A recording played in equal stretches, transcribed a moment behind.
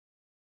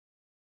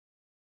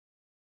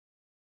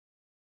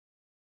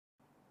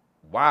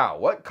Wow,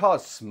 what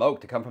caused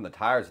smoke to come from the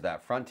tires of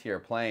that Frontier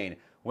plane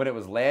when it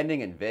was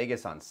landing in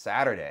Vegas on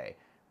Saturday?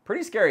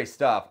 Pretty scary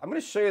stuff. I'm going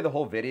to show you the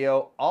whole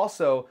video.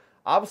 Also,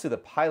 obviously the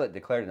pilot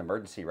declared an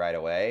emergency right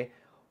away.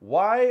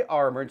 Why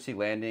are emergency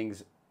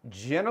landings,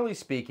 generally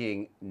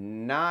speaking,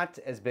 not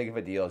as big of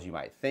a deal as you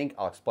might think?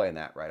 I'll explain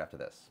that right after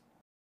this.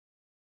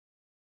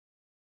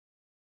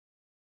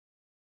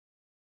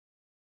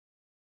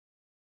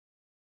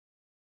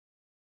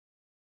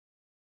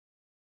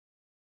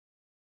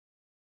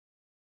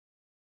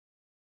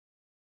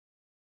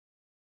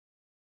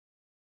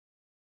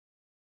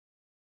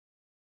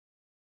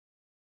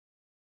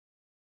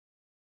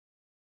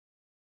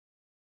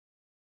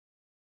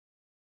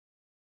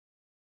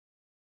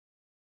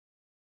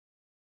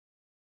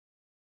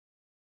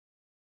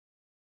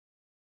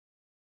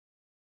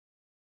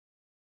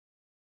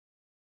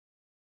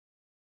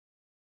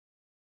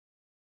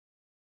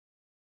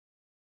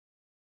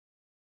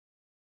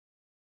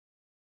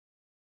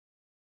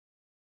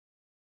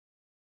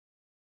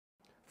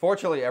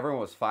 Fortunately,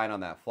 everyone was fine on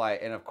that flight,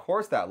 and of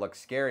course that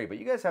looks scary, but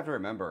you guys have to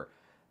remember,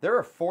 there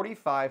are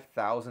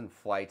 45,000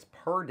 flights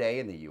per day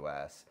in the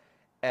US,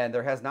 and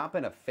there has not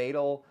been a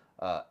fatal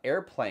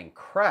airplane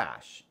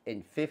crash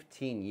in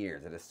 15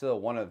 years. It is still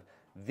one of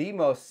the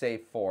most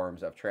safe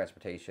forms of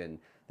transportation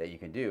that you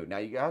can do. Now,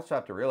 you also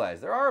have to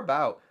realize there are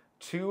about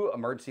 2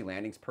 emergency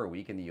landings per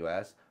week in the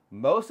US.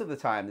 Most of the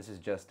time, this is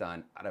just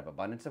done out of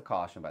abundance of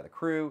caution by the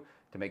crew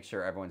to make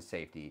sure everyone's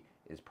safety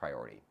is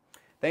priority.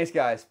 Thanks,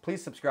 guys.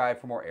 Please subscribe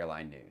for more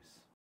airline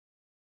news.